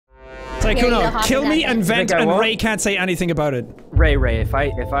Saikuno, kill me and vent, and Ray can't say anything about it. Ray, if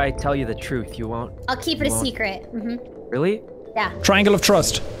I tell you the truth, you won't. I'll keep it a secret. Really? Yeah. Triangle of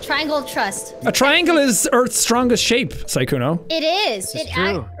trust. Triangle of trust. A triangle is Earth's strongest shape, Saikuno. It is. It's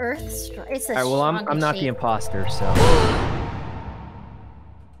true. Earth's. It's a. Alright, well, I'm not the imposter, so.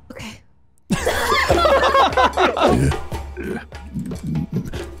 Okay.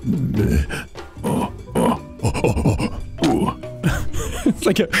 It's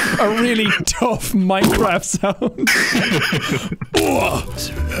like a really tough Minecraft sound.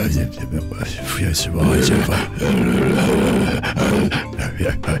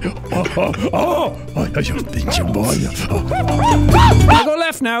 I'll go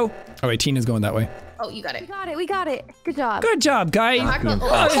left now. Oh wait, Tina's going that way. Oh, you got it. We got it. Good job. Good job, guy.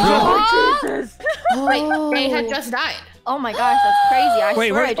 Wait, they had just died. Oh my gosh, that's crazy. I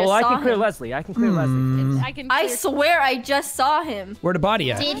swear I just saw I can clear him. Leslie. I can clear Leslie. I swear I just saw him. Where the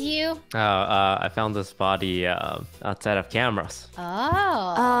body at? Did you? I found this body outside of cameras.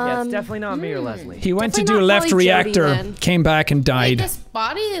 Oh. Yeah, it's definitely not me or Leslie. He went to Definitely do a not left probably Jody, reactor, then. came back and Wait, died. this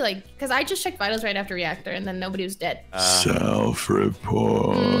body, like, because I just checked vitals right after reactor, and then nobody was dead.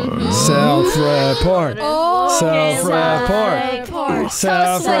 Self-report. Self-report. Oh, Self-report.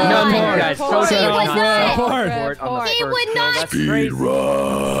 Self-report. None of you guys. Self-report. He would not. Speed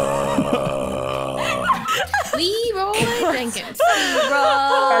run. Leroy Jenkins.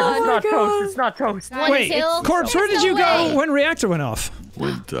 Guys, it's not toast. It's not toast. One Wait, kill. Corpse, where There's did you no way. go when reactor went off?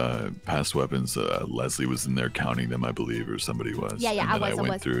 With past weapons, Leslie was in there counting them, I believe, or somebody was. Yeah, and I then was. I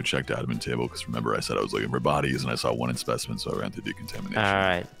went through, checked admin table, because remember I said I was looking for bodies, and I saw one in specimen, so I ran through decontamination. All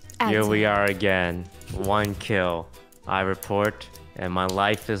right, here we are again. 1 kill. I report, and my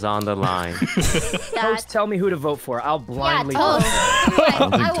life is on the line. Toast, tell me who to vote for. I'll blindly Toast. vote. I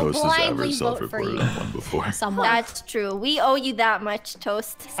don't think I will Toast has ever blindly vote for self-reported you. on one before. Someone. That's true. We owe you that much,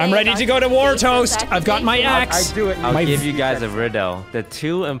 Toast. I'm ready to go to war, Toast. I've got my axe. I do it. I'll My- give you guys a riddle. The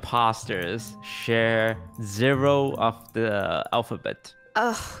 2 imposters share 0 of the alphabet.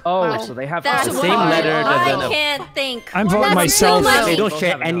 Ugh. Oh, so they have That's the same hard. letter doesn't- I can't think. I'm voting That's myself. too much. They don't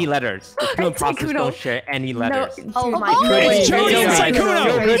share any letters. The 2 imposters Saikuno. don't share any letters. Oh my Oh, god. It's Jody and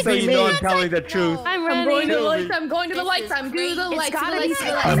Saikuno. Good, so you know I'm telling the truth. I'm I'm going to the ready. lights. I'm going to the lights. I'm doing the lights. gotta the be lights,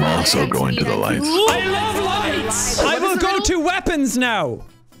 the lights, I'm the also lights, going to the lights. I love lights. I will go to weapons now.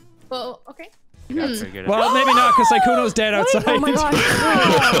 Well, okay. That's pretty good. Well, maybe not, because Saikuno's dead outside. Oh my god.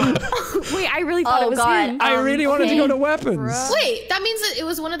 Wait, I really thought Oh it was god. him. I really wanted to go to weapons. Wait, that means that it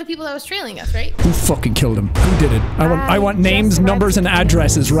was one of the people that was trailing us, right? Who fucking killed him? Who did it? I want names, numbers, and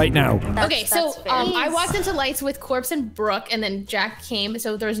addresses right now. Okay, so fair. I walked into lights with Corpse and Brooke, and then Jack came.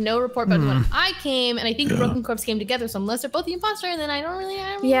 So there was no report, but when I came, and I think Brooke and Corpse came together. So unless they're both the imposter, then I don't really.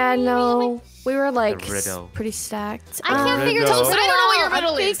 Yeah, no. We were like riddle. pretty stacked. I can't figure Riddle. Toast I don't know what your out.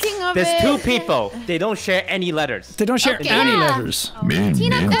 riddle is. Thinking of There's it. 2 people. They don't share any letters. They don't share Okay. any Yeah. letters. Me and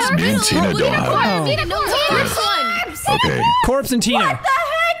Tina don't have. Tina, no, Okay, Corpse and Tina.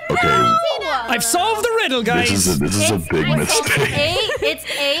 okay. I've solved the riddle, guys. This is a big mistake. It's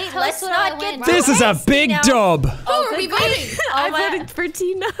 8. Let's what I not get win. This is a big dub. Who are we voting? Oh I my. voted for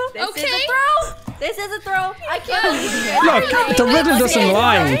Tina. This Okay. is a throw. This is a throw. I can't believe it. Look, the riddle doesn't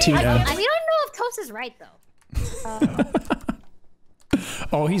lie, Tina. We don't know if Toast is right though.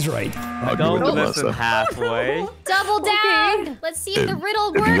 Oh, he's right. I'll go with Don't the listen halfway. Double down. Let's see if the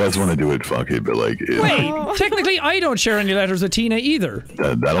riddle If you guys works. want to do it, fuck it. But like, Wait, technically I don't share any letters with Tina either.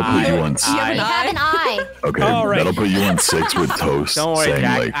 that'll put you on. We have an eye. Okay, All right. that'll put you on 6 with Toast. Don't worry, saying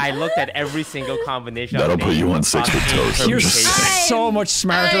Jack. like, I looked at every single combination. That'll of put you names, on 6 with possible Toast. You're permutations. so much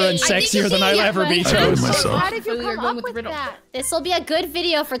smarter and I think sexier it's than I'll yeah, ever be, but- I voted Toast. myself. How did you So you're come going up with with the riddle. that? This will be a good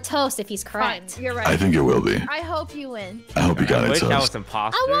video for Toast if he's correct. You're right. I think it will be. I hope you win. I hope you got I it, wish I was Toast. imposter.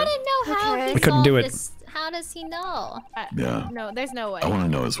 I want to know how Okay. this I couldn't do all it. this- how does he know? Yeah, No, there's no way. I want to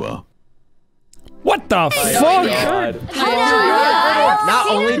know as well. What the fuck? Not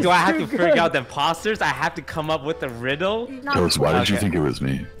only do I have to figure out the imposters, I have to come up with a riddle. Toast, why did you Okay. think it was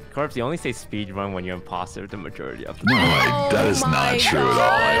me? Corpse, you only say speedrun when you're imposter the majority of the No, time. that is not true at all.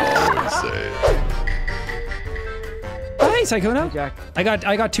 I always say it. Hey, Saikuno. Jack. I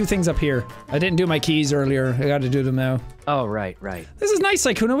got 2 things up here. I didn't do my keys earlier. I got to do them now. Oh, right. This is nice,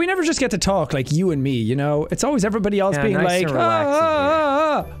 Saikuno. We never just get to talk like you and me, you know? It's always everybody else Yeah, being nice like, and relaxing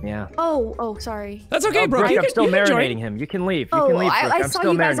ah. Yeah. Oh, sorry. That's okay, bro. Brooke, You I'm can, still you can join. marinating him. You can leave. You Oh, can leave, Brooke. I I'm saw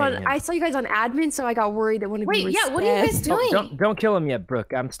still you guys marinating on. him. I saw you guys on admin, so I got worried that one of you Wait, was yeah, what are you guys dead. doing? Don't kill him yet,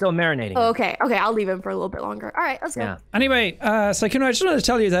 Brooke. I'm still marinating Oh, him. okay, I'll leave him for a little bit longer. All right, let's go. Yeah. Anyway, Saikuno, I just wanted to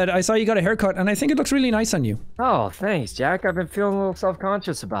tell you that I saw you got a haircut, and I think it looks really nice on you. Oh, thanks, Jack. I've been feeling a little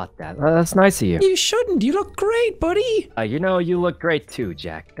self-conscious about that. That's nice of you. You shouldn't. You look great, buddy. You know, you look great too,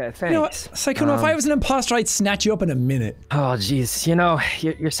 Jack. Thanks. You know what, Sykkuno, if I was an imposter, I'd snatch you up in a minute. Oh, jeez. You know,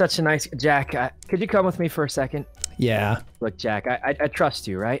 you're such a nice... Jack, could you come with me for a second? Yeah. Look, Jack, I trust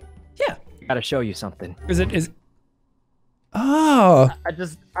you, right? Yeah. I gotta show you something. Oh. I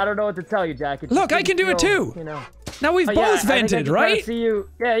don't know what to tell you, Jack. Look, I can do it too. You know. Now we've both vented, right? See you.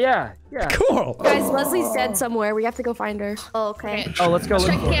 Yeah. Cool. Guys, Leslie's dead somewhere. We have to go find her. Oh, okay. Oh, let's go.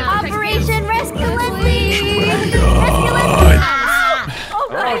 Operation Rescue Leslie! Oh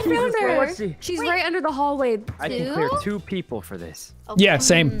god, I found her! What's she? She's right under the hallway. I can clear 2 people for this. Yeah,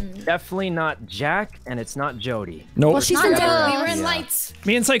 same. Definitely not Jack, and it's not Jody. Nope. Well, she's in dead. We were in lights.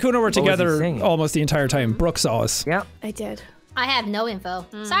 Me and Sykkuno were was he together singing? almost the entire time. Brooke saw us. Yep. I did. I have no info.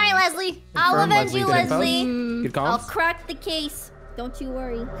 Sorry, Leslie. I'll Confirm, avenge you, good info. Leslie. Good I'll comms. crack the case. Don't you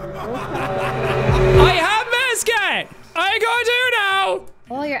worry. I have biscuit! I go do now!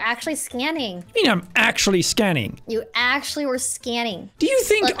 Oh, you're actually scanning. I mean, I'm actually scanning. You actually were scanning. Do you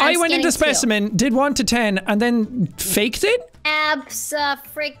think Look, I I'm went into scanning too. specimen, did 1 to 10, and then faked it?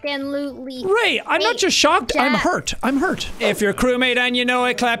 Abso-freaking-lutely. Ray, I'm not just shocked, I'm Jack. hurt. I'm hurt. If you're crewmate and you know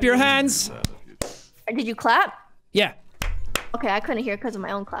it, clap your hands. Did you clap? Yeah. Okay, I couldn't hear because of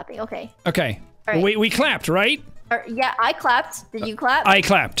my own clapping. Okay. Okay. All right. We clapped, right? Yeah, I clapped. Did you clap? I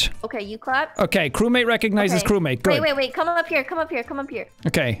clapped. Okay, you clapped. Okay, crewmate recognizes Okay. crewmate. Good. Wait. Come up here.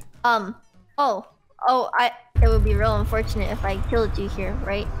 Okay. It would be real unfortunate if I killed you here,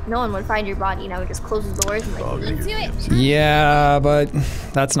 right? No one would find your body and I would just close the doors and like, Let's do it. Yeah, but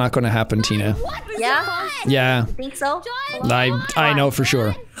that's not going to happen, Tina. yeah? Yeah, You think so? I know for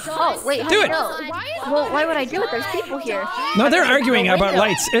sure. Oh, wait, Do it. Well, why would I do it? There's people here. No, they're arguing about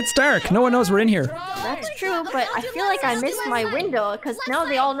lights. It's dark. No one knows we're in here. That's true, but I feel like I missed my window because now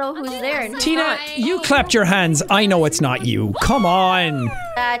they all know who's there. And Tina, you clapped your hands. I know it's not you. Come on.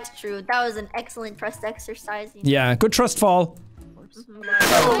 That's true. That was an excellent trust exercise. Yeah, good trust fall.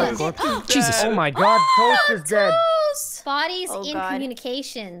 Jesus. Oh my God, Toast is dead. Bodies Oh, in God.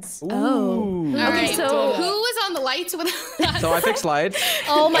 communications. Oh. Okay, so- so who was on the lights with us? So I fixed slides.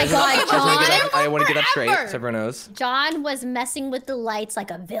 Oh my god, I want to get that straight Forever. so everyone knows. John was messing with the lights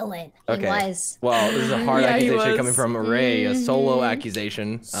like a villain. He Okay. was. Well, this is a hard Yeah, he accusation was. coming from Ray, a solo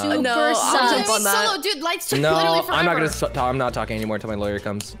accusation. Super No, I'll sus. jump on that. Solo, dude, lights took No, literally forever. I'm not gonna. I'm not talking anymore until my lawyer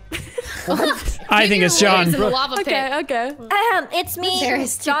comes. I think it's John. In the lava pit. Okay. It's me,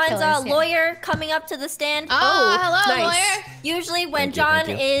 There's two John's killers here. lawyer, coming up to the stand. Oh, hello, nice. lawyer. Usually when Thank you, John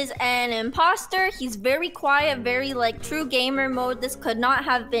thank you. is an imposter, he's very quiet, very like true gamer mode. This could not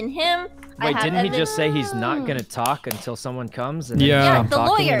have been him. I Wait, have didn't he evidence- just say he's not gonna talk until someone comes? And then Yeah. he Yeah, stopped the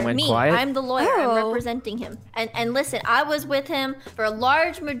talking and lawyer, went me. quiet? I'm the lawyer. Oh. I'm representing him. And listen, I was with him for a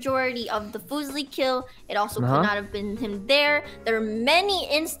large majority of the Foosley kill. It also could not have been him there. There are many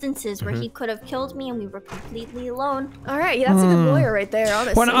instances where he could have killed me and we were completely alone. All right, yeah, that's a good lawyer right there,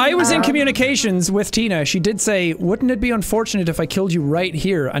 honestly. When I was in communications with Tina, she did say, wouldn't it be unfortunate if I killed you right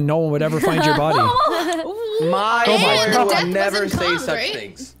here and no one would ever find your body? My Oh my lawyer God. will Death never wasn't say comms, such right?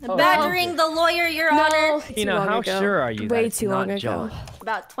 things. Badgering the lawyer, Your No, Honor. too Tina, long how ago. sure are you that Way it's too not long ago. John?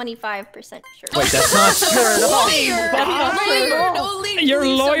 About 25% sure. Wait, that's not sure at all. Lawyer, no lead, Your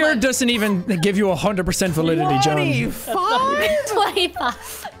please, lawyer someone. doesn't even give you 100% validity, John.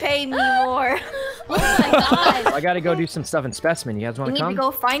 25. Pay me more. Oh my god. I gotta go do some stuff in specimen. You guys I wanna need to come?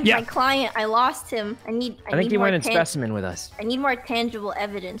 go find Yeah. my client. I lost him. I I think need he more went in specimen with us. I need more tangible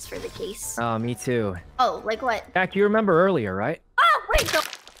evidence for the case. Oh, me too. Oh, like what? Jack, you remember earlier, right? Oh, wait, no.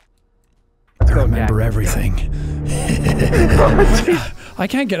 Let's go, Remember Jack. everything. I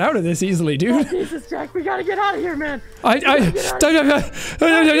can't get out of this easily, dude. Jesus, Jack, we gotta get out of here, man. Oh Oh my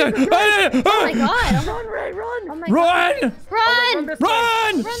god. Run, Ray, run! Oh my Run! Run! This way.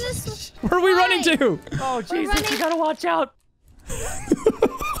 Run! Run this Where are we running to? Oh, Jesus, you gotta watch out.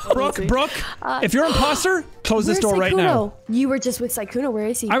 Brooke, if you're an imposter, close this door right now. You were just with Sykkuno. Where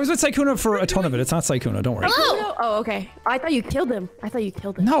is he? I was with Sykkuno for a ton of it. It's not Sykkuno, don't worry. Sykkuno? Oh, okay. I thought you killed him.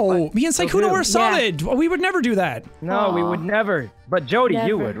 No, me and Sykkuno who? were solid. We would never do that. No, we would never. But Jody,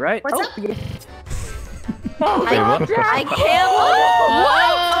 you would, right? What's up? I killed.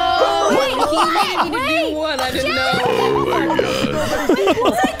 Oh, he needed me to do one. I didn't know.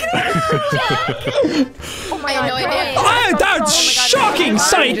 Oh my I had god. no idea. Ah, that's shocking,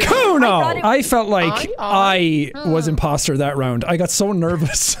 Sykkuno! I felt like I was imposter that round. I got so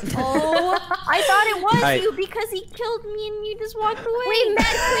nervous. Oh, I thought it was Hi. you because he killed me and you just walked away. We met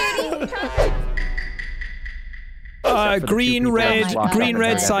clearly. Green, red, cyan.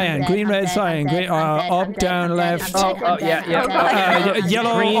 Green, red, cyan. Up, down, left.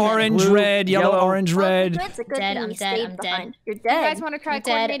 Yellow, orange, red. Yellow, orange, red. It's a good thing you stayed behind. You're You dead. guys want to try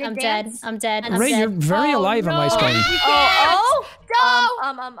coordinated dance? I'm dead. Ray, you're very alive on my screen. Oh god.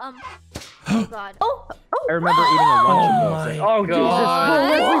 I remember eating a lunch. Oh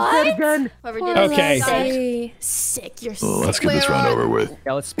God. Jesus! Again. Whoever did Okay. this. Sick. You're Well, sick. let's get this round over with.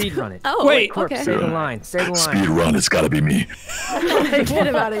 Yeah, let's speed run it. Oh, Wait. Corpse, okay. say the line. Say the line. Speed run, it's gotta be me. Get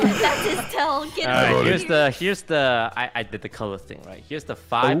him out of here. That's his tell. Get All him. right, here's the I did the color thing, right? Here's the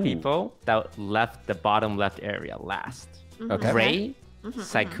 5 people that left the bottom left area last. Okay. Ray,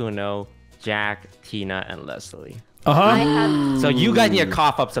 Sykkuno, Jack, Tina, and Leslie. I have So you guys need to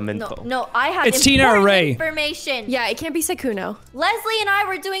cough up some info. no. I have It's Tina or important Ray. information. Yeah, it can't be Sykkuno. Leslie and I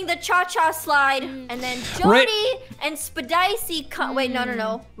were doing the cha-cha slide, and then Ray- Jody and Spadicy wait,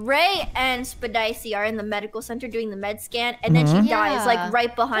 no. Ray and Spadicy are in the medical center doing the med scan, and then she dies, like,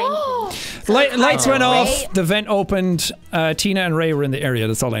 right behind me. Lights went Ray- off. The vent opened. Tina and Ray were in the area.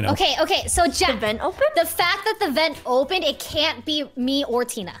 That's all I know. Okay, so Jack, The vent open? the fact that the vent opened, it can't be me or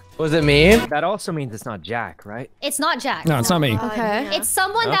Tina. Was it me? That also means it's not Jack, right? It's not Jack. No, it's not me. Okay. It's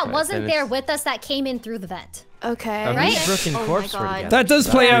someone that Okay, wasn't then there it's- with us that came in through the vent. Okay. Right? Brooke and Oh my Corpse were God. together. That does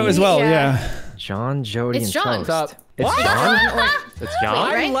play out as well. Yeah. John, Jody, It's and John. Toast. What's up? It's John? It's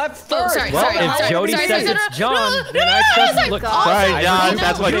John? Right? left Oh, first. sorry, Well, sorry. if sorry, Jody sorry, says sorry, it's John, then I just look. Sorry, John.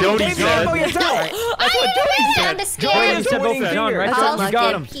 That's what Jody said. I'm scared. Jody said both of John, right? I'll So you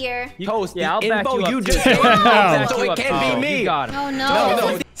got him. skip here. Toast, Yeah, I'll the back info you up. you just too. gave, I'll back so you it up, can't too. be me. You got him. Oh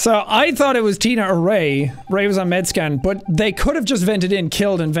no. So I thought it was Tina or Ray. Ray was on med scan, but they could have just vented in,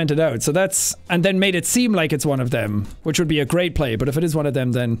 killed, and vented out. So that's and then made it seem like it's one of them, which would be a great play. But if it is one of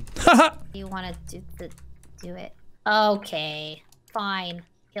them, then haha. You want to do it? Okay, fine.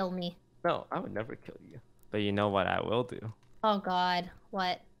 Kill me. No, I would never kill you. But you know what I will do? Oh God,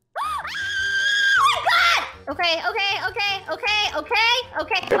 what? Okay.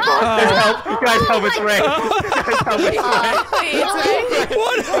 Help! You guys help us, Ray. What?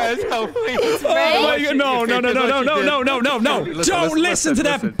 Guys help me. Oh my God! No! Don't listen to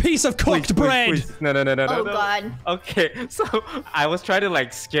that piece of cooked bread. Please. No. Oh god. Okay, so I was trying to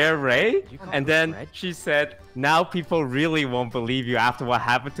like scare Ray, and then she said, "Now people really won't believe you after what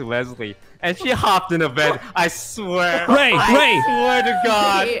happened to Leslie." And she hopped in a bed. I swear. Ray, I swear to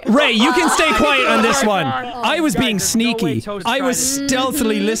God. Ray, you can stay quiet on this one. I was being Guys, there's no way sneaky. Toast I tried was to-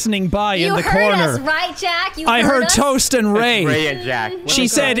 stealthily listening by in You the heard corner. us, right, Jack? You I heard us? Toast and Ray Ray. and Jack. She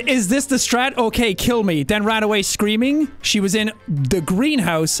said, "Is this the strat? Okay, kill me." Then ran away screaming. She was in the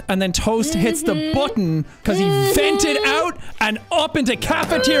greenhouse, and then Toast hits the button because he vented out and up into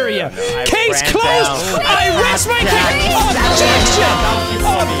cafeteria. Case ran closed. down. I rest my case. Objection!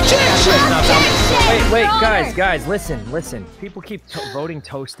 Wait, guys, listen. People keep voting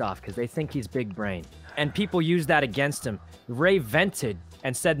Toast off because they think he's big brain. And people use that against him. Ray vented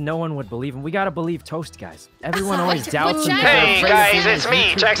and said no one would believe him. We gotta believe Toast, guys. Everyone always doubts him. Hey guys, it's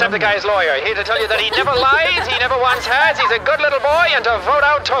me, Jacksepticeye's lawyer, here to tell you that he never lies, he never once has, he's a good little boy, and to vote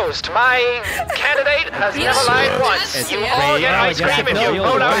out Toast. My candidate has never lied once. You all get ice cream if you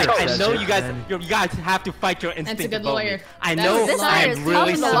vote out I Toast. know you guys have to fight your instinct. That's a good to vote lawyer. me. I That's know a good I'm lawyer.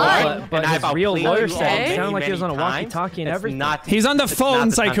 really Tough smart, lawyer. But and his I've real outplayed lawyer you all said it many, sounded like he was on a many times. walkie-talkie and It's everything. not- He's on the it's phone, not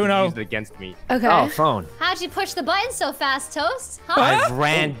the time to Sykkuno. use it against me. Okay. Oh, phone. How'd you push the button so fast, Toast? Huh? I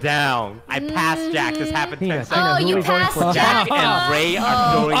ran down. I passed Jack. This happened 10 Tina, seconds Oh, who you are we voting passed for? Jack and Ray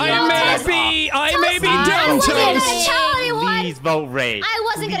are throwing I may be dumb, wasn't gonna Toast. tell anyone. Please vote Ray. I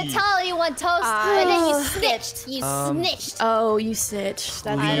wasn't gonna tell anyone, Toast. And then you snitched. You snitched. Oh, you snitched.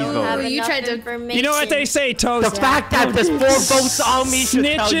 That's I don't vote. have You enough tried to- information. You know what they say, The Toast? fact that there's 4 votes on me should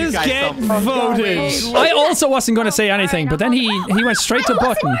tell you Snitches guys get something. voted. I also wasn't going to say anything, but then he went straight to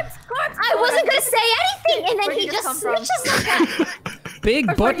button. I wasn't gonna say anything, and then Where'd he you just come from? snitches like that. Big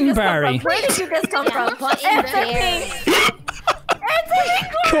Where'd button you just come Barry. from? Where did you just come from? Button Answer Barry. me. Answer me,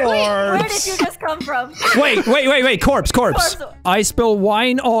 Corpse. Where did Corpse. you just come from? Wait, corpse. Corpse. I spill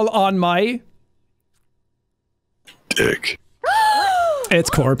wine all on my... Dick. It's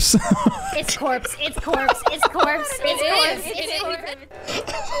corpse. It's corpse. It's corpse. It's corpse. It's corpse. It's corpse.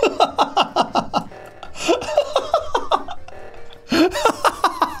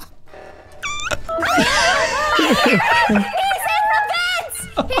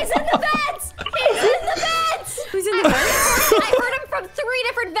 He's in the vents! Who's in the vent? I heard him from 3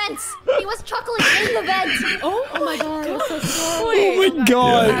 different vents. He was chuckling in the vents. Oh my God. Oh my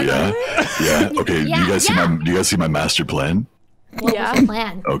god. Yeah. Okay. Yeah, do you guys see my master plan? What was the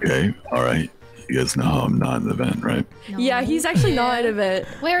plan? Okay. All right. You guys know how I'm not in the vent, right? Yeah, he's actually not in a vent.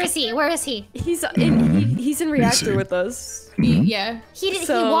 Where is he? Where is he? He's in reactor with us. Yeah. He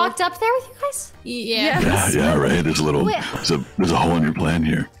walked up there with you guys? Yeah. Yeah, right. There's a little. There's a hole in your plan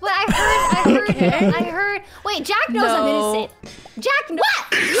here. Well, I heard. Wait, Jack knows I'm innocent. Jack,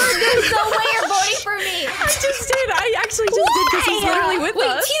 what? There's no way you're voting for me. I just did. I actually just did because he's literally with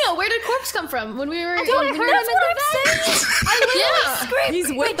us. Wait, Tina, where did Corpse come from when we were? I don't heard him in the vent. I literally screamed.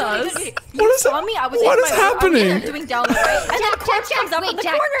 He's with us. What is me? I was what is happening? Doing down the right. And then Corpse comes up in the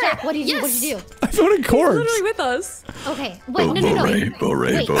corner. Jack, what did you do? I voted Corpse. He's literally with us. Okay. Wait, no. Bo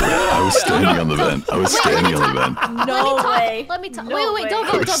Ray. I was standing on the vent. I was standing on the vent. No way. Let me talk. Wait, don't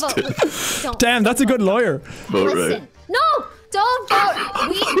vote. Don't. Damn, that's a good lawyer. Listen. No, don't vote.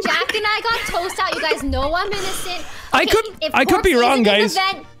 Jack and I got toast out. You guys know I'm innocent. I could be wrong, guys.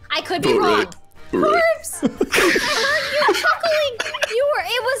 I could be wrong. Corpse! I heard you chuckling.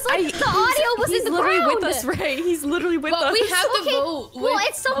 It was like the audio was in the literally ground. with us, Ray. He's literally with us. But we have to vote. Well,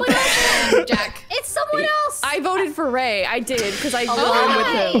 it's someone else. Jack. It's someone else. I voted for Ray. I did because I voted with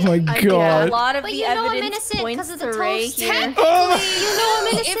him. Oh my god. A lot of But the you know I'm evidence innocent points because of the to Ray toast. here. Technically, you know I'm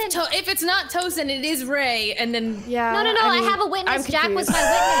innocent. If it's not Toast, then it is Ray, and then Yeah. No, I I mean, have a witness. I'm Jack was confused.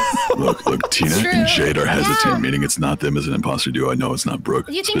 my witness. Look, Tina and Shade are hesitant, meaning it's not them as an imposter duo. I know it's not Brooke.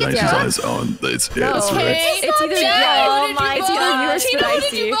 You think Spinacy's it's on his own. It's No. Ray. It's either Jack. yeah. Oh my It's either you or god. Tina, who did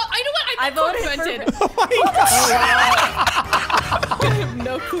Spicy. you vote? I know what I voted for. Oh my god. I have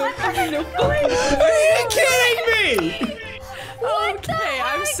no clue. I have no clue. Are you kidding me? Okay,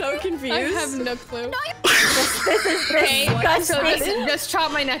 I'm so confused. I have no clue. This is Okay, so disgusting. just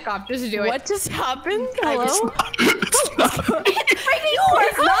chop my neck off. Just do it. What just happened? Hello? Freaking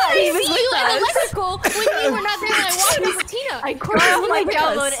Corpse, not. He was You with and us. electrical when you were not there when I walked in with Tina. I Oh my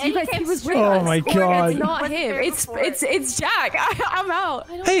god, You guys, he was with Oh us. my It's god. not him. It's Jack. I'm out.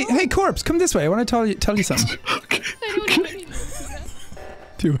 Hey, Corpse, come this way. I want to tell you something.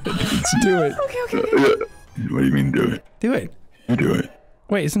 Do it. Let's do it. Okay. What do you mean do it? Do it. You do it.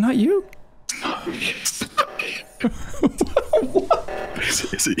 Wait, is it not you?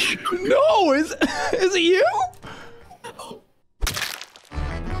 Is it you? No, is it you?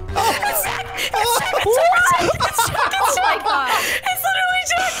 Oh my god. It's literally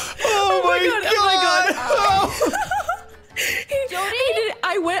Jack. Oh my god. He did.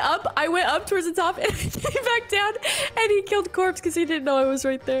 I went up towards the top and he came back down and he killed Corpse because he didn't know I was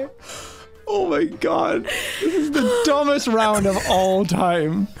right there. Oh my god. This is the dumbest round of all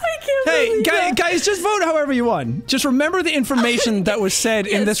time. I can't Hey, believe that. guys, just vote however you want. Just remember the information that was said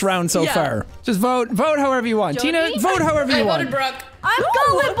in this round so far. Just vote however you want. Tina, vote however you want. Brooke. I'm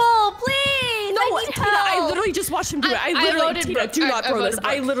gullible, please. No, I need Tina, help. I literally just watched him do it. I I literally, voted Tina, Brooke. do not I throw this. voted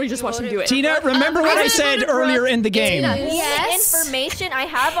I Brooke. literally just watched him do it. Tina, remember what I said earlier in the game. The Yes. information I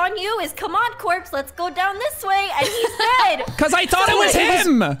have on you is, come on, Corpse, let's go down this way, and he's dead. Because I thought it was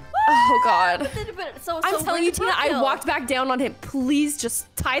him. Oh god. So I'm telling you, Tina, I Brooke walked back down on him. Please just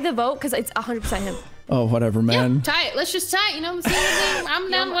tie the vote because it's 100% him. Oh, whatever, man. Tie it. Let's just tie it. You know, I'm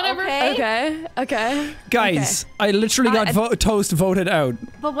down. Whatever. Okay. Guys, I literally got Toast voted out.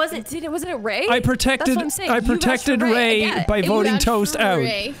 But was it Ray? I protected That's what I'm saying. I You vouched protected for Ray again. by You voting vouched Toast for out.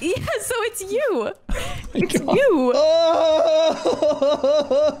 Ray. Yeah, so it's you. It's you.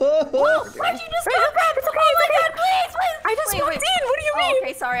 Whoa, why'd you just go grab it? Oh my god, please. I just walked in. What do you mean?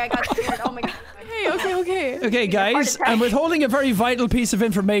 Okay, sorry, I got scared. Oh my god. Okay. Okay, guys, I'm withholding a very vital piece of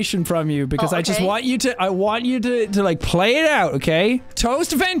information from you because I just okay. want you to like play it out, okay?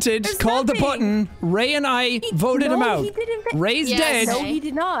 Toast vented, called the button. Ray and I voted him out. He didn't. Ray's dead. No, he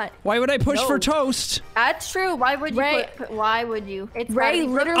did not. Why would I push for Toast? That's true. Why would you? Ray- Why would you? It's Ray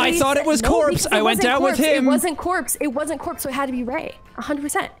literally. I thought it was No, Corpse. because it I went wasn't down with Corpse. him. It wasn't Corpse. It wasn't Corpse, so it had to be Ray.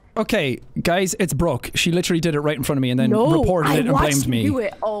 100%. Okay, guys, it's Brooke. She literally did it right in front of me and then No, reported I it and watched blamed him me. do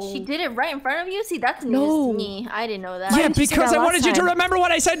it. Oh. She did it right in front of you? See, that's news No. to me. I didn't know that. Yeah, didn't you say because that I last wanted you to time? remember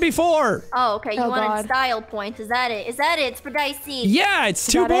what I said before. Oh, okay. You Oh, wanted God. style points. Is that it? Is that it? It's for dicey. Yeah, it's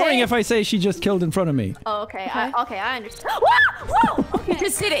too that boring it? if I say she just killed in front of me. Oh, okay. I understand. Whoa! He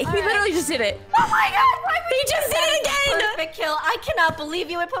just did it. He literally just did it. Oh my god! Why would He you just do did it that? again! Perfect kill. I cannot believe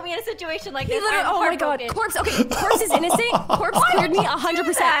you would put me in a situation like He this. literally, I'm oh my god, heartbroken. Corpse, okay, Corpse is innocent. Corpse cleared me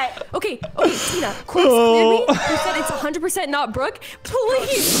 100%. that? Okay, Tina, Corpse cleared me. He said it's 100% not Brooke.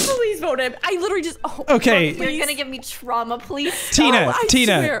 Please vote him. I literally just, Okay. Brooke, You're gonna give me trauma, please. Tina, I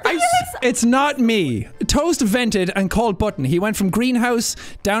Tina, swear, it's not me. Toast vented and called button. He went from greenhouse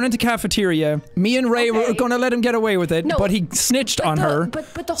down into cafeteria. Me and Ray were gonna let him get away with it, No, but he snitched on her.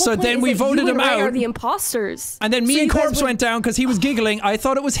 But the whole so point then is we that voted you him and Ray out. are the imposters. And then me So and you guys Corpse would- went down because he was giggling. I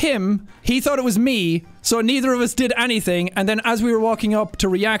thought it was him. He thought it was me. So neither of us did anything, and then as we were walking up to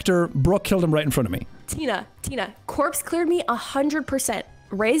reactor, Brooke killed him right in front of me. Tina, Corpse cleared me 100%.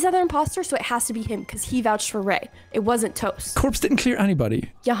 Ray's the other imposter, so it has to be him because he vouched for Ray. It wasn't Toast. Corpse didn't clear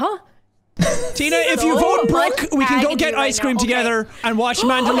anybody. Yeah-huh. Tina, if you vote Brooke, we can go get ice cream together and watch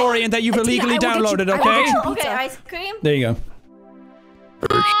Mandalorian that you've illegally downloaded, okay? Okay, ice cream. There you go.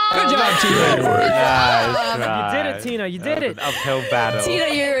 Good job, Tina. You did it, Tina. You did it. Uphill battle.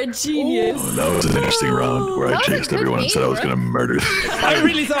 Tina, you're a genius. Oh, that was an interesting round where I chased everyone and said I was gonna murder them. I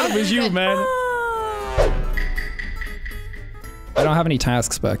really thought it was you, man. I don't have any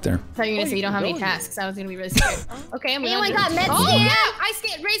tasks back there. I thought you were gonna say you don't have any tasks. I was gonna be really scared. Okay, I'm Anyone got med Oh scan? yeah, I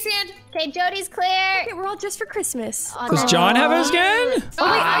stand. Ray stand. Okay, Jody's clear. Okay, we're all just for Christmas. Does John have a scan?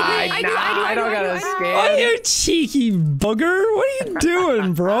 I don't got a scan. Oh, you cheeky booger. What are you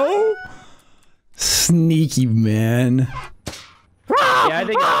doing, bro? Sneaky man. Yeah, I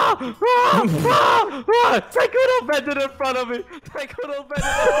think. Sykkuno vented in front of me. Sykkuno vented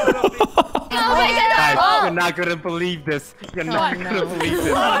in front of me. Oh my god. Guys, you're not gonna believe this. You're not gonna believe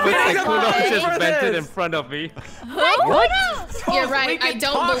this. But Sykkuno just vented in front of me. What? You're right. I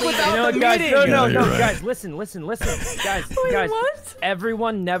don't believe it. You know what, guys? No, right. guys, listen. Guys,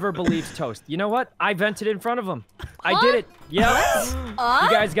 everyone never believes Toast. You know what? I vented in front of him. I did it. Yep. You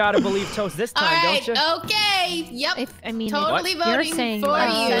guys gotta believe Toast this time, don't you? Okay. Yep. I mean, Totally you're voting saying for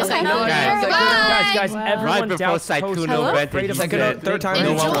you. Guys, Right everyone before doubts Toast. Sykkuno vented, he said, third time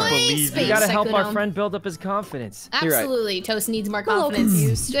no in a one row. will believe You you. gotta help our Sykkuno. friend build up his confidence. Absolutely. Toast needs more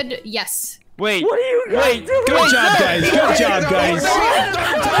confidence. Good. Yes. Wait. What are you Wait, good job, guys. Good job, guys.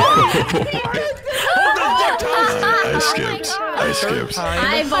 I skipped.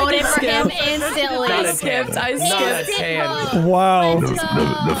 I voted for him instantly. I skipped. Wow.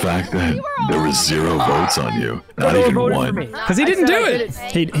 The fact that there was 0 votes on you, not even one. Because he didn't do it.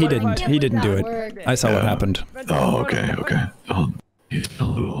 He didn't. He didn't do it. I saw what happened. Oh, okay. He's a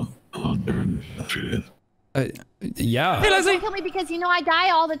little different. That's what it is. Yeah. Hey, Leslie. Don't kill me because you know I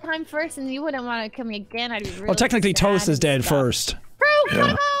die all the time first, and you wouldn't want to kill me again. I'd be really Well, technically, Toast is dead first. True.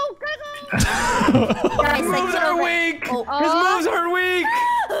 Yeah. Guys, Moves are weak. His moves are weak.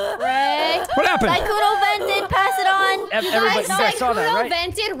 Ray. What happened? Sykkuno vented, pass it on. Everybody, you guys saw that, right?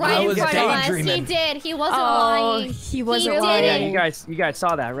 vented I right in was front of us. daydreaming. He did. He wasn't Oh, lying. he wasn't did lying. Yeah, it. you guys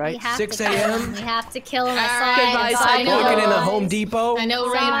saw that, We right? have 6 to kill a.m. him. We have to kill him. I Goodbye, saw it. Sykkuno. Looking in the Home Depot. I know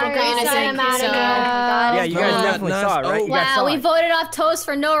Ray Sorry, and Brooke are innocent. sorry, I'm out of So. here. Yeah, you guys No, definitely not- saw it, right? You guys Wow, saw we it. voted off Toast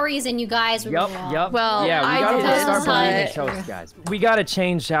for no reason, you guys. We were wrong. Yup. Well, yeah, we I gotta didn't, start believing but- Toast, guys. We gotta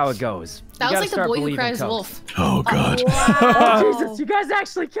change how it goes. That We was gotta like the start boy who believing cries Toast. wolf. Oh god. Oh, Jesus, you guys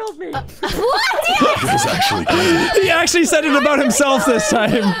actually killed me. It was actually good. He actually said it about himself this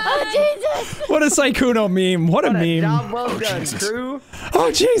time. What a Sykkuno meme. What a meme. Job well done, Jesus. crew.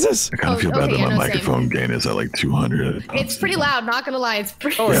 Oh, Jesus. I kind of feel bad okay, that yeah, my no, same. microphone gain is at like 200. It's pretty loud. Not gonna lie. It's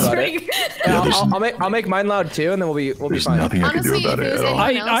pretty. worry It's about pretty Yeah, I'll make mine loud too, and then we'll be There's fine. nothing I can do Honestly, about if it it was at all.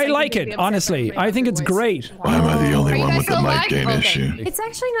 anyone else, I think like we'd it, be upset honestly. for my I think it's voice. great. Why am I the only Are you one guys with the still mic alive? gain Okay. issue? It's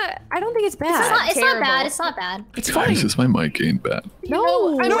actually not. I don't think it's bad. It's not Terrible. bad. It's not bad. It's Guys, fine. is my mic gain bad?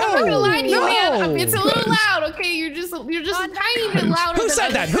 No. I'm not gonna lie to you, No. man. It's a little Guys. loud. Okay, you're just a tiny bit louder. Who than said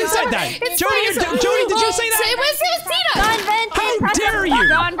I that? was. Who said that? It's Jody, fine. Jody, did you say that? It was Tina. Gun vented. How dare you?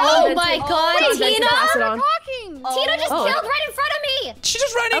 Oh my God, Wait, Tina! pass it on. Tina just killed right in front of me. She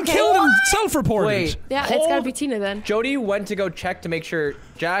just ran and killed him, self-reported. Wait. Yeah, it's gotta be Tina then. Jody went to go check to make sure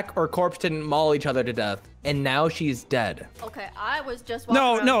Jack or Corpse didn't maul each other to death, and now she's dead. Okay, I was just walking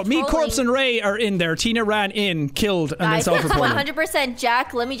No, around no, me, trolling. Corpse, and Ray are in there. Tina ran in, killed, and then Guys, self-reported. 100%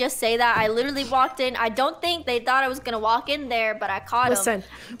 Jack. Let me just say that I literally walked in. I don't think they thought I was gonna walk in there, but I caught Listen,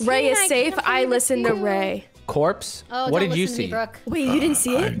 him. Ray is I safe. can't I believe it's listened to you. Ray. Corpse? Oh, what don't did you listen to me, see? Brooke. Wait, you didn't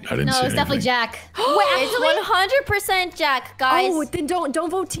see I it? didn't No, see it's definitely anything. Jack. It's 100% Jack, guys. Oh, then don't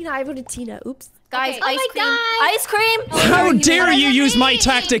vote Tina. I voted Tina. Oops. Guys, Okay. Oh ice my cream. God. Ice cream. How dare you better use my me.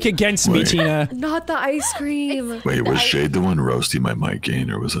 tactic against me, Wait. Tina? Not the ice cream. Wait, was Shade the one roasting my mic gain,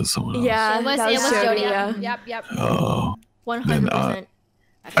 or was that someone else? Yeah, It was that was Jody. Jody. Yeah. Yep. Oh, 100%.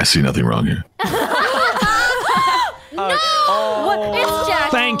 I see nothing wrong here. What? It's Jack.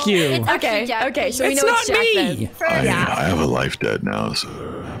 Thank you. It's actually Okay. Jack. Okay. So we It's know not it's Jack me. then. I have a life dead now, so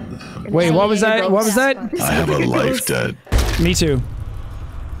Wait, what was that? What was that? I have a life dead. Me too.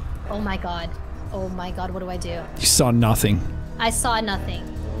 Oh my God. Oh my God. What do I do? You saw nothing. I saw nothing.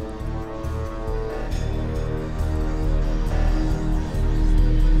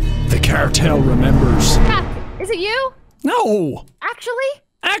 The cartel remembers. Is it you? No! Actually?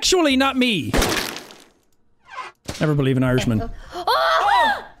 Actually, not me. Never believe an Irishman.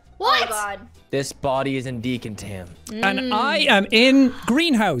 Oh! What? Oh God. This body is in decontam. And I am in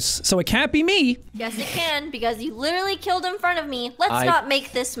greenhouse, so it can't be me. Yes, it can, because you literally killed in front of me. Let's not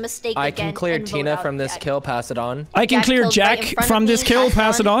make this mistake again. I can clear Tina from this kill, pass it on. I can clear Jack from this kill,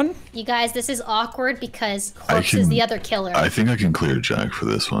 pass it on. You guys, this is awkward because Corpse is the other killer. I think I can clear Jack for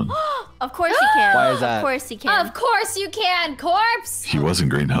this one. Of course you can. Why is that? Of course you can. Of course you can, Corpse. He was in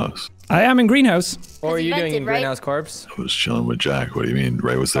greenhouse. I am in greenhouse. What were you doing in Greenhouse, Corpse? I was chilling with Jack. What do you mean?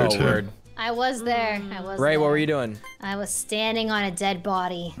 Ray was there too. Word. I was there. Ray, what were you doing? I was standing on a dead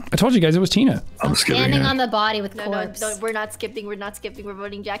body. I told you guys it was Tina. I'm skipping Standing it. on the body with Corpse. No, we're not skipping. We're not skipping. We're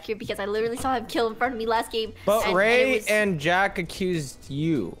voting Jack here because I literally saw him kill in front of me last game. But Ray and Jack accused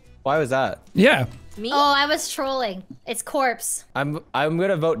you. Why was that? Yeah. Me? Oh, I was trolling. It's Corpse. I'm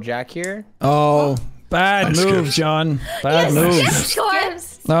gonna vote Jack here. Oh, bad move, John. Bad move. Yes,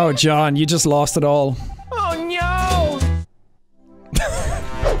 Corpse. Oh, John, you just lost it all. Oh no!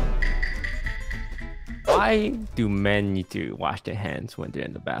 Why do men need to wash their hands when they're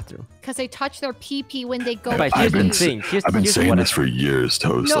in the bathroom? Because they touch their pee-pee when they go. But here's I've been, the thing. I've been saying this for years,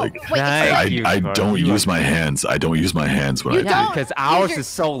 Toast. No, like, wait, I don't use my hands. I don't use my hands when I Yeah, do. because ours is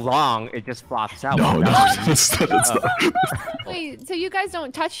so long, it just flops out. No, that's not. Wait, so you guys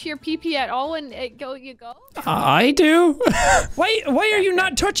don't touch your pee-pee at all when you go? I do. Why are you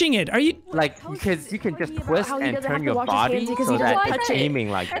not touching it? Are you like because you can just twist how he and doesn't turn have to your wash his body hands because so he doesn't that touch it's it. aiming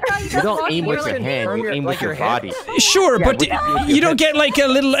like thought you you don't just aim washed with your your hand, you hands. aim with your body. sure? Yeah, But with you don't get like a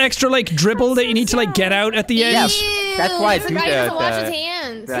little extra like dribble that you need to like get out at the end. Yeah, that's why I do The guy doesn't wash his the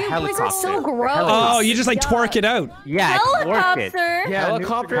hands. the helicopter. are so The gross. helicopter. Oh, you just like twerk it out. Yeah, it's worth it. Helicopter. Yeah,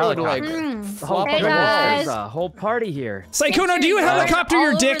 Helicopter would like The whole, Hey, guys. there's a whole party here. Sykuno, do you helicopter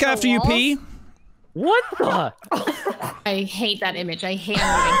your all dick over the after you walls? pee? What the? I hate that image. I hate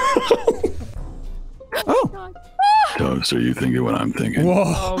moving. Oh. Toast, are you thinking what I'm thinking? Whoa.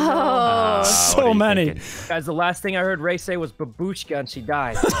 Oh, So many. guys, the last thing I heard Ray say was babushka and she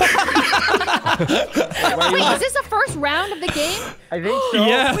died. Wait, is this the first round of the game? I think so.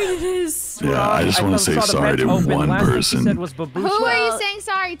 Yeah. It is. Yeah, I just want to say sorry to one person. Said was babushka. Who are you saying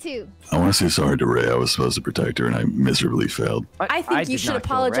sorry to? I want to say sorry to Ray. I was supposed to protect her and I miserably failed. I think you did should not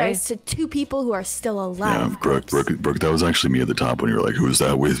kill Ray. apologize to two people who are still Yeah, alive. Brooke, that was actually me at the top when you were like, "Who's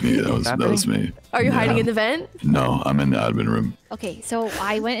that with me?" That was me. Are you Yeah. hiding in the vent? No, I'm in the admin room. Okay, so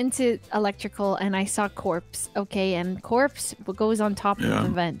I went into electrical and I saw Corpse. Okay, and Corpse goes on top of the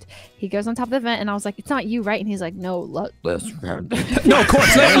vent. He goes on top of the vent, and I was like, "It's not you, right?" And he's like, "No, look." No,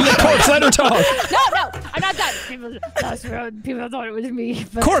 Corpse, let her talk. No, I'm not done. People thought it was me.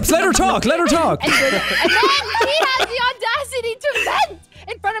 But Corpse, let her talk. Let her talk. And then he has the audacity to vent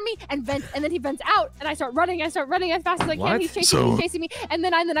in front of me and vent, and then he vents out, and I start running as fast as I can. He's chasing me, and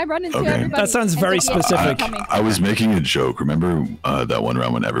then I run into everybody. That sounds very specific. I was making a joke. Remember that one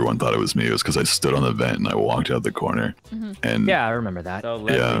round when everyone thought it was me? It was because I stood on the vent and I walked out the corner. And Yeah, I remember that. So,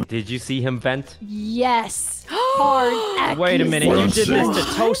 Leslie, did you see him vent? Yes. Hard. Wait a minute, We're you on did this six.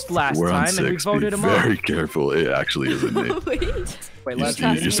 to Toast last we're on time, and we 6. voted Be him off. very careful. It actually isn't me. Wait,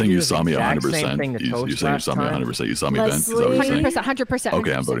 You're saying you saw me 100%. You're saying you saw me 100%. You saw me vent. Is that what you're saying? 100%.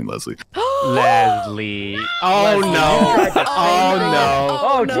 Okay, I'm voting Leslie. Leslie. Oh no. Oh no.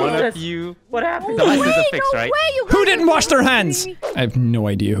 Oh, One Jesus. of you. What happened? The license is a fix, right? Who didn't wash their hands? I have no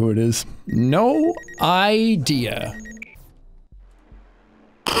idea who it is. No idea.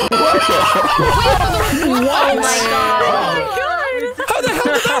 Oh my god. How the hell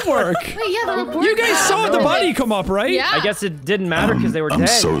did that work? Wait, yeah, the report. You guys saw the body come up, right? Yeah. I guess it didn't matter because they were I'm dead.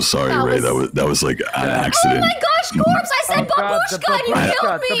 so sorry, Ray. That was like an accident. Oh my gosh, Corpse! I said babushka and you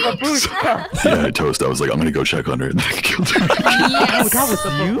killed me! The babushka. Yeah, Toast. I was like, I'm gonna go check on her, and then I killed her. Yes. That was the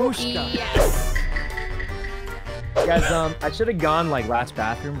babushka. Yes. Guys, I should have gone like last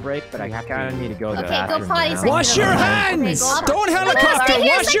bathroom break, but I kind of need to go to the Okay, go bathroom. potty. now. Wash your hands! Don't helicopter!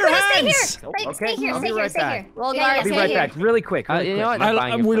 Wash your hands! Stay here, I'll be right back. Roll Yeah, I'll be guard, right stay back, here. really quick. You Really know quick. what? I'm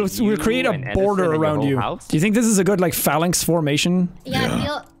buying it We'll for you create a and border Edison and your around whole you. house. Do you think this is a good like phalanx formation?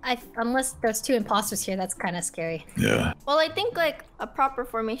 Yeah, I feel unless there's 2 imposters here, that's kind of scary. Yeah. Well, I think like a proper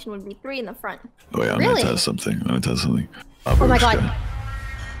formation would be 3 in the front. Wait, I'm Really? gonna test something. Oh my god. Babushka.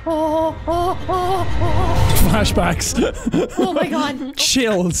 Flashbacks. Oh my god.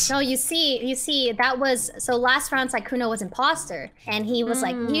 Chills. No, you see, that was, so last round Sykuno was imposter, and he was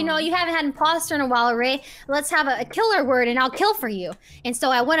like, you know, you haven't had imposter in a while, Ray. Let's have a killer word, and I'll kill for you. And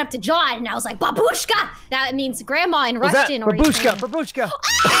so I went up to John, and I was like, babushka! That means grandma in Was that Russian. Or babushka? Babushka. Oh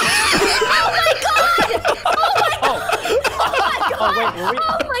my god! Oh wait, were we?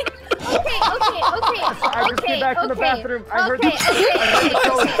 Oh my Okay. I just came back from the bathroom. I heard Okay.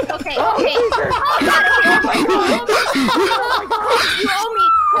 Oh god! You owe me.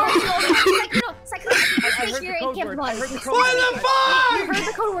 on. What the fuck? You heard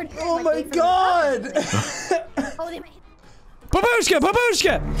the code word. Oh my god! Oh, they might. Babushka!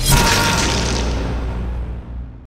 Babushka!